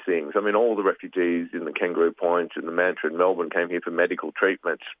these things. I mean, all the refugees in the Kangaroo Point and the Mantra in Melbourne came here for medical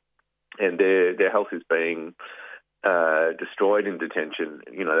treatment, and their health is being destroyed in detention.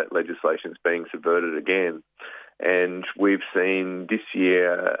 That legislation's being subverted again. And we've seen this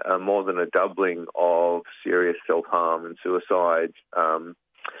year more than a doubling of serious self-harm and suicide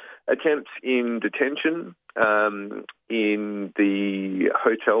attempts in detention, in the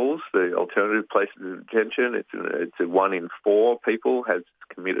hotels, the alternative places of detention. It's a 1 in 4 people has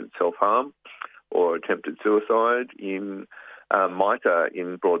committed self-harm or attempted suicide. In MITA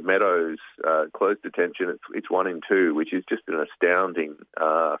in Broadmeadows, closed detention, it's 1 in 2, which is just an astounding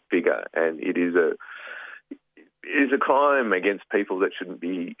figure, and it is a crime against people that shouldn't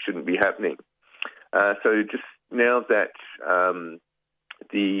be happening. So just now that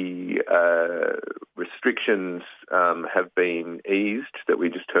the restrictions have been eased that we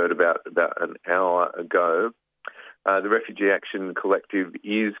just heard about an hour ago, the Refugee Action Collective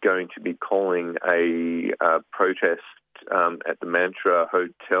is going to be calling a protest at the Mantra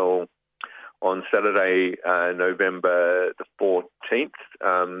Hotel on Saturday, November the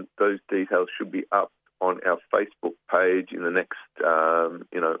 14th. Those details should be up on our Facebook page in the next,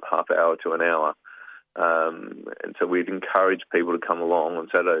 half hour to an hour. And so we'd encourage people to come along on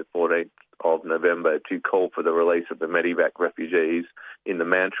Saturday, 14th of November, to call for the release of the Medivac refugees in the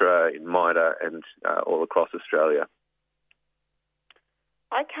Mantra, in Maida, and all across Australia.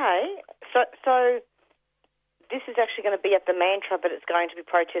 Okay, so this is actually going to be at the Mantra, but it's going to be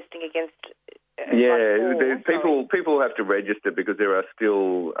protesting against. People have to register because there are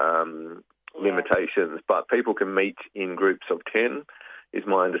still limitations, but people can meet in groups of 10. Is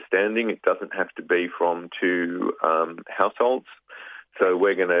my understanding. It doesn't have to be from two households. So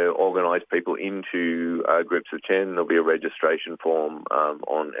we're going to organise people into groups of 10. There'll be a registration form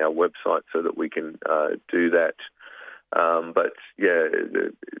on our website so that we can do that.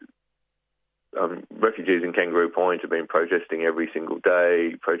 Refugees in Kangaroo Point have been protesting every single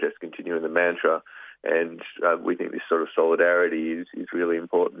day. Protests continue in the Mantra, and we think this sort of solidarity is really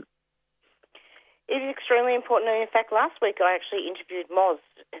important. It is extremely important. And in fact, last week I actually interviewed Moz,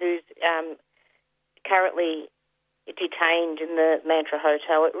 who's currently detained in the Mantra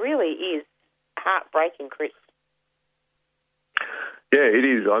Hotel. It really is heartbreaking, Chris. Yeah, it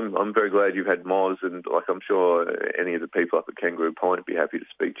is. I'm very glad you've had Moz, and I'm sure any of the people up at Kangaroo Point would be happy to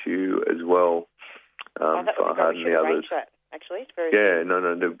speak to you as well. Farhad and the others. That, actually, it's very good.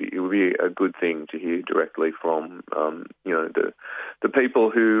 It would be a good thing to hear directly from the people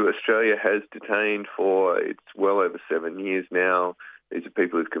who Australia has detained for it's well over 7 years now. These are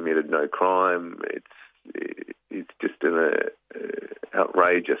people who've committed no crime. It's just an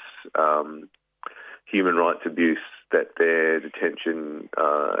outrageous human rights abuse that their detention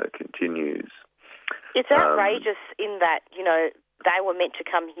continues. It's outrageous in that, they were meant to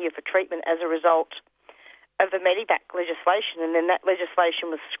come here for treatment as a result of the Medivac legislation, and then that legislation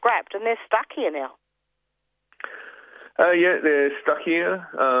was scrapped, and they're stuck here now. They're stuck here.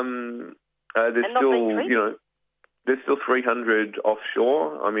 There's still 300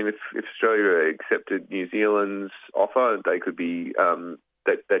 offshore. I mean, if Australia accepted New Zealand's offer, they could be.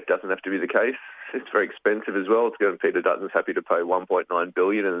 That doesn't have to be the case. It's very expensive as well. Peter Dutton's happy to pay $1.9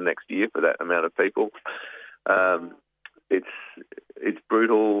 billion in the next year for that amount of people. It's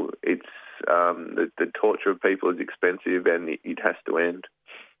brutal. It's the torture of people is expensive, and it has to end.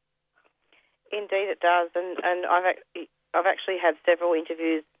 Indeed, it does. And I've actually had several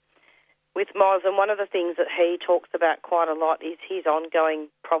interviews with Moz, and one of the things that he talks about quite a lot is his ongoing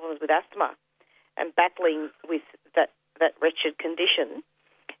problems with asthma and battling with that wretched condition,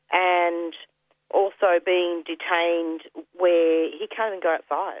 and also being detained where he can't even go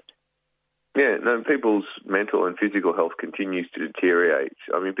outside. Yeah, no, people's mental and physical health continues to deteriorate.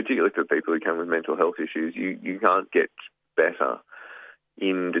 I mean, particularly for people who come with mental health issues, you can't get better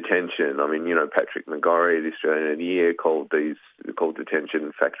in detention. I mean, Patrick McGorry, the Australian of the Year, called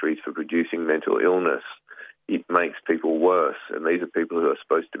detention factories for producing mental illness. It makes people worse, and these are people who are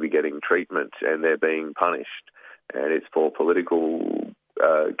supposed to be getting treatment, and they're being punished, and it's for political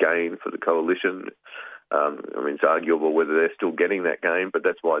gain for the coalition. It's arguable whether they're still getting that gain, but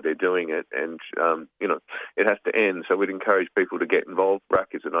that's why they're doing it. And, it has to end. So we'd encourage people to get involved. RAC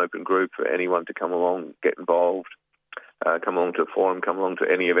is an open group for anyone to come along, get involved, come along to a forum, come along to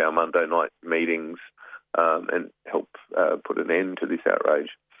any of our Monday night meetings, and help put an end to this outrage.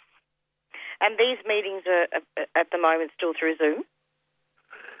 And these meetings are, at the moment, still through Zoom?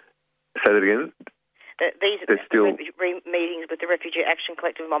 Say that again? These meetings with the Refugee Action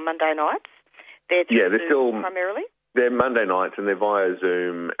Collective on Monday nights? They're still primarily? They're Monday nights, and they're via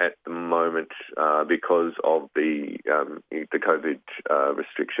Zoom at the moment because of the COVID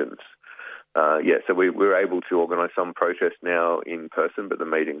restrictions. So we're able to organise some protests now in person, but the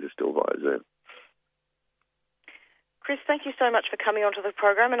meetings are still via Zoom. Chris, thank you so much for coming onto the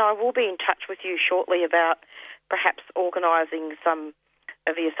program, and I will be in touch with you shortly about perhaps organising some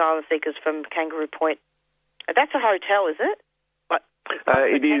of the asylum seekers from Kangaroo Point. That's a hotel, is it?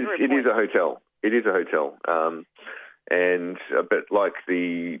 It is a hotel. It is a hotel. And a bit like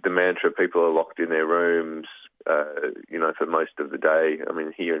the Mantra, people are locked in their rooms, for most of the day. I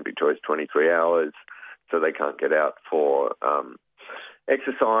mean, here in Victoria it's 23 hours, so they can't get out for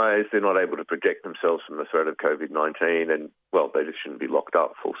exercise. They're not able to protect themselves from the threat of COVID-19, and, well, they just shouldn't be locked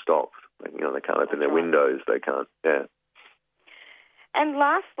up, full stop. They can't open their windows. They can't, And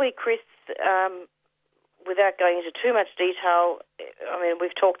lastly, Chris, without going into too much detail, I mean,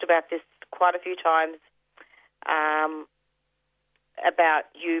 we've talked about this quite a few times, about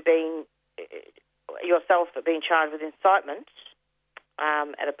you being, yourself being charged with incitement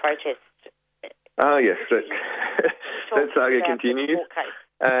at a protest. Oh, yes. That saga continues.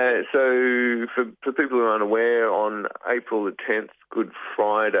 So for people who are unaware, on April the 10th, Good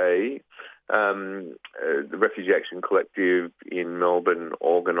Friday, the Refugee Action Collective in Melbourne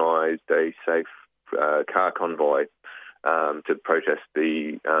organised a safe car convoy to protest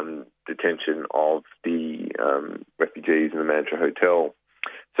the detention of the refugees in the Mantra Hotel.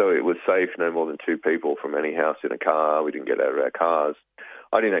 So it was safe, no more than 2 people from any house in a car. We didn't get out of our cars.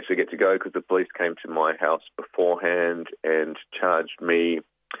 I didn't actually get to go because the police came to my house beforehand and charged me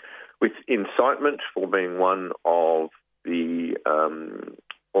with incitement for being one of the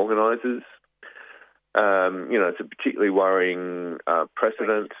organisers. It's a particularly worrying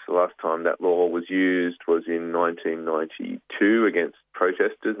precedent. The last time that law was used was in 1992 against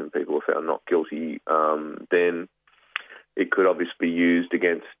protesters, and people were found not guilty then. It could obviously be used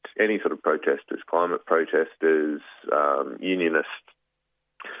against any sort of protesters, climate protesters, unionists.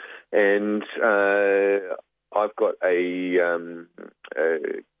 And I've got a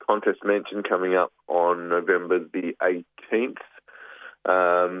contest mention coming up on November the 18th.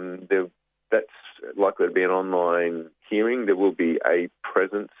 That's likely to be an online hearing. There will be a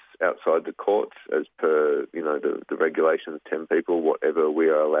presence outside the courts as per, the regulations, 10 people, whatever we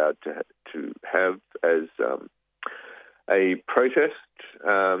are allowed to have as a protest.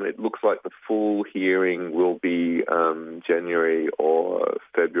 It looks like the full hearing will be January or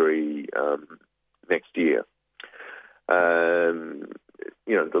February next year.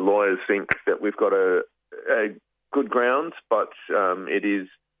 The lawyers think that we've got a good grounds, but it is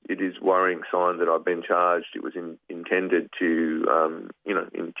worrying sign that I've been charged. It was intended to,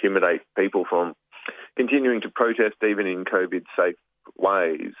 intimidate people from continuing to protest even in COVID-safe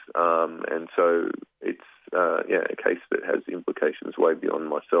ways. And so it's, a case that has implications way beyond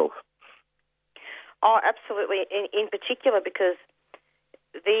myself. Oh, absolutely. In particular, because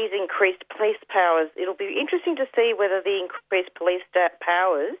these increased police powers, it'll be interesting to see whether the increased police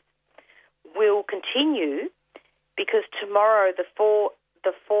powers will continue, because tomorrow the four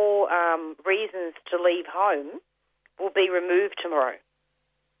reasons to leave home will be removed tomorrow.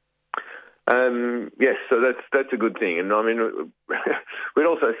 Yes, so that's a good thing. And I mean, we'd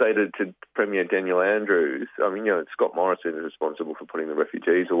also say to Premier Daniel Andrews, Scott Morrison is responsible for putting the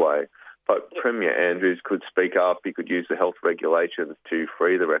refugees away, but Premier Andrews could speak up. He could use the health regulations to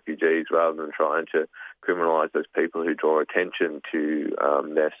free the refugees rather than trying to criminalise those people who draw attention to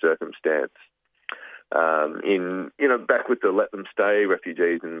their circumstance. Back with the Let Them Stay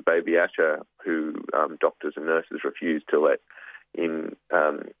refugees in Baby Asher, who doctors and nurses refused to let in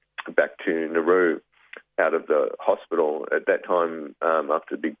back to Nauru out of the hospital. At that time,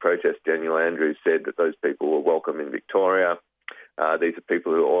 after the big protest, Daniel Andrews said that those people were welcome in Victoria. These are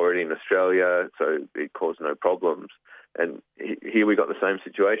people who are already in Australia, so it caused no problems. And here we got the same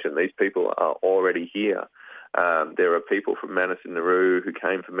situation. These people are already here. There are people from Manus and Nauru who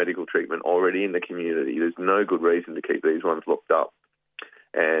came for medical treatment already in the community. There's no good reason to keep these ones locked up.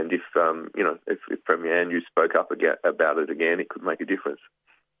 And if Premier Andrews spoke up about it again, it could make a difference.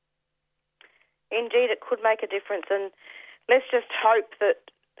 Indeed, it could make a difference, and let's just hope that,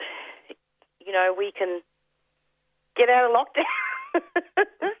 we can get out of lockdown.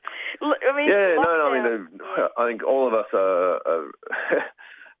 I think all of us are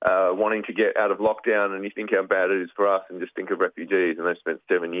wanting to get out of lockdown, and you think how bad it is for us, and just think of refugees, and they've spent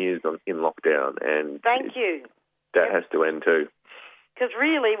 7 years in lockdown, and thank you. That has to end too. Because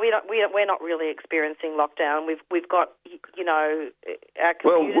really, we're not really experiencing lockdown. We've got, our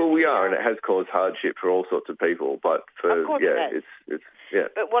computers. Well, we are, and it has caused hardship for all sorts of people. But of course it has. It's.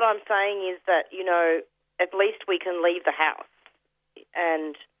 But what I'm saying is that at least we can leave the house,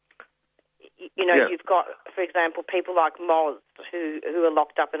 and you've got, for example, people like Moz who are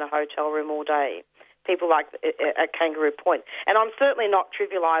locked up in a hotel room all day. People like at Kangaroo Point, and I'm certainly not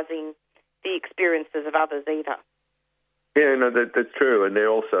trivialising the experiences of others either. Yeah, no, that's true. And they're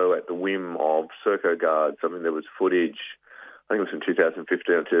also at the whim of Serco guards. I mean, there was footage, I think it was in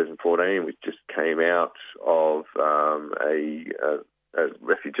 2015 or 2014, which just came out of a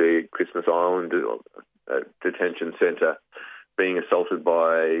refugee at Christmas Island detention centre being assaulted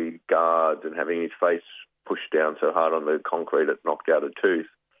by guards and having his face pushed down so hard on the concrete it knocked out a tooth.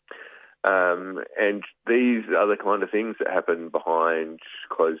 And these are the kind of things that happen behind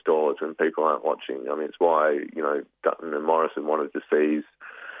closed doors when people aren't watching. I mean, it's why, Dutton and Morrison wanted to seize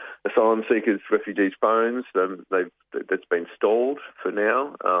asylum seekers, refugees' phones. That's been stalled for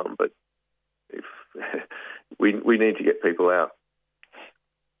now. But if we need to get people out.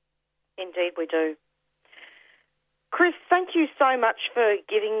 Indeed, we do. Chris, thank you so much for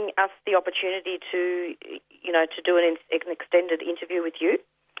giving us the opportunity to do an extended interview with you.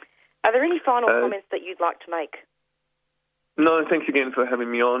 Are there any final comments that you'd like to make? No, thanks again for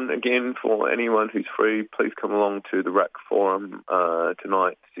having me on. Again, for anyone who's free, please come along to the RAC Forum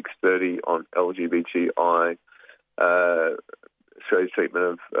tonight, 6:30 on LGBTI, Australia's treatment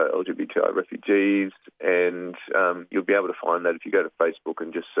of LGBTI refugees, and you'll be able to find that if you go to Facebook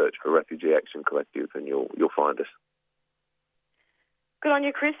and just search for Refugee Action Collective, and you'll find us. Good on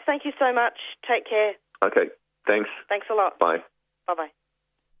you, Chris. Thank you so much. Take care. Okay, thanks. Thanks a lot. Bye. Bye-bye.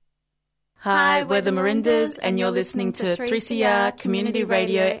 Hi, we're the Marindas, and you're listening to 3CR Community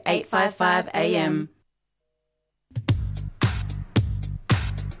Radio 855 AM.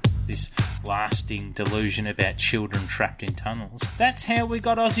 This lasting delusion about children trapped in tunnels. That's how we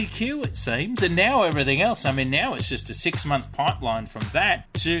got Aussie Q, it seems, and now everything else. I mean, now it's just a 6-month pipeline from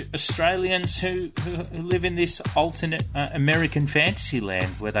that to Australians who live in this alternate American fantasy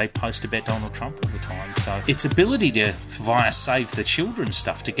land where they post about Donald Trump all the time. So its ability to, via Save the Children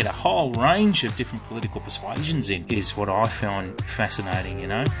stuff, to get a whole range of different political persuasions in is what I found fascinating, you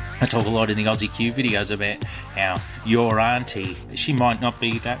know. I talk a lot in the Aussie Q videos about how your auntie, she might not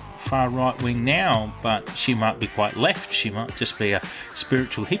be that far right-wing now, but she might be quite left. She might just be a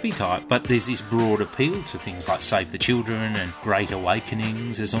spiritual hippie type. But there's this broad appeal to things like Save the Children and Great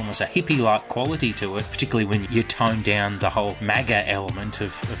Awakenings. There's almost a hippie-like quality to it, particularly when you tone down the whole MAGA element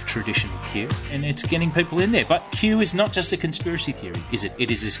of traditional Q. And it's getting people in there. But Q is not just a conspiracy theory, is it?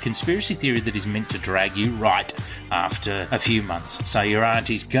 It is this conspiracy theory that is meant to drag you right after a few months. So your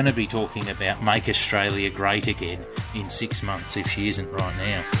auntie's going to be talking about Make Australia Great Again in 6 months if she isn't right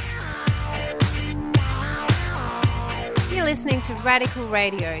now. You're listening to Radical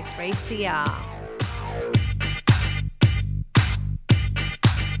Radio 3CR.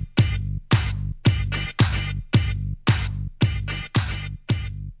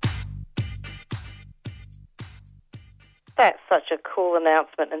 That's such a cool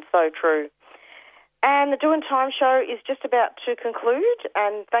announcement and so true. And the Doing Time show is just about to conclude,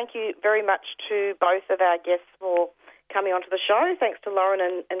 and thank you very much to both of our guests for coming onto the show. Thanks to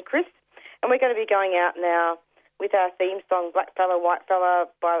Lauren and Chris. And we're going to be going out now with our theme song, Black Fella, White Fella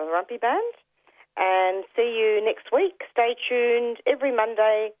by the Rumpy Band. And see you next week. Stay tuned every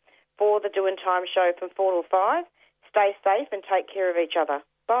Monday for the Doing Time show from 4 till 5. Stay safe and take care of each other.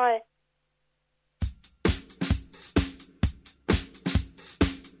 Bye.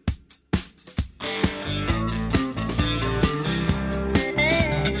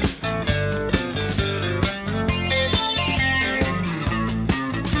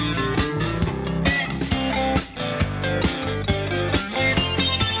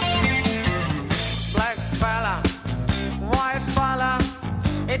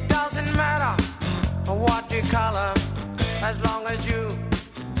 As long as you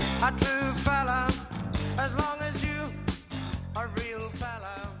are true fella, as long as you are real